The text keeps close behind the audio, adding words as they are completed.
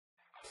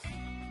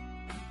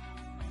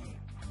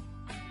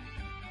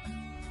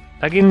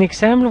Like in the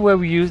example where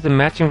we use the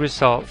matching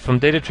result from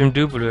data trim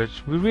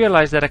duplicates, we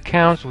realize that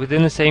accounts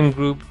within the same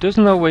group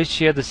doesn't always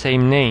share the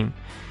same name.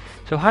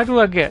 So how do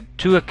I get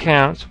two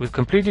accounts with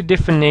completely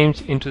different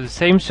names into the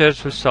same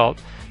search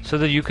result so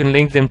that you can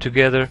link them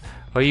together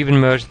or even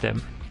merge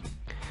them?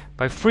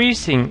 By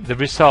freezing the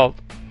result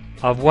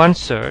of one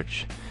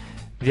search,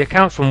 the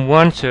account from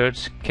one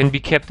search can be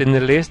kept in the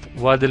list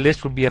while the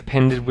list will be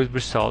appended with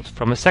results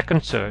from a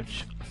second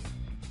search.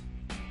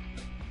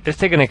 Let's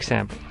take an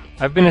example.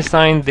 I've been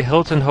assigned the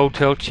Hilton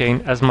hotel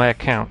chain as my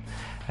account,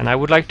 and I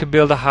would like to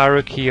build a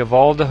hierarchy of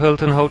all the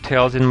Hilton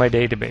hotels in my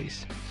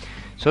database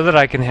so that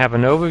I can have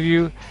an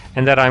overview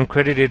and that I'm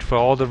credited for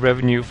all the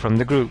revenue from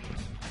the group.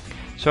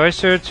 So I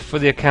search for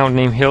the account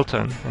name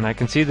Hilton, and I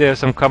can see there are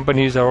some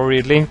companies are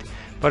already linked,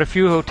 but a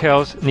few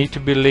hotels need to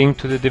be linked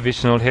to the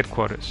divisional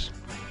headquarters.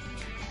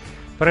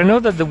 But I know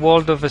that the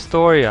Waldorf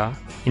Astoria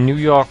in New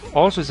York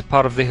also is a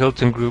part of the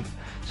Hilton group,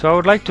 so I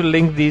would like to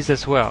link these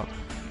as well.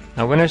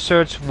 Now when I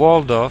search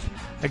Waldorf,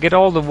 I get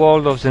all the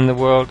Waldorfs in the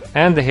world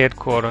and the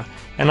headquarter,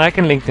 and I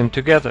can link them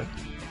together.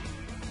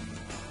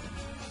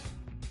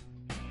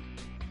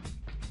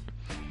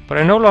 But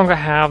I no longer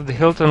have the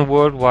Hilton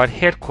Worldwide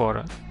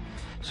Headquarter.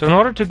 So in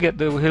order to get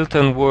the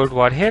Hilton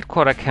Worldwide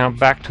Headquarter account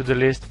back to the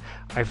list,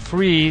 I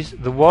freeze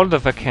the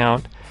Waldorf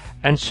account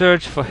and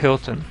search for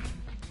Hilton.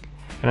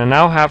 And I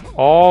now have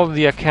all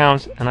the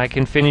accounts, and I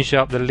can finish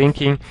up the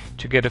linking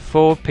to get a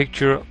full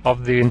picture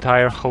of the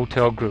entire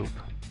hotel group.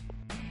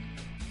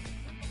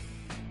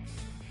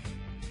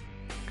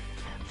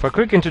 For a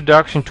quick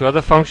introduction to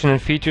other functions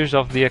and features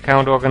of the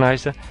account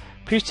organizer,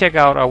 please check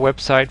out our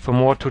website for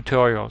more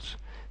tutorials.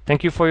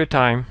 Thank you for your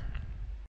time.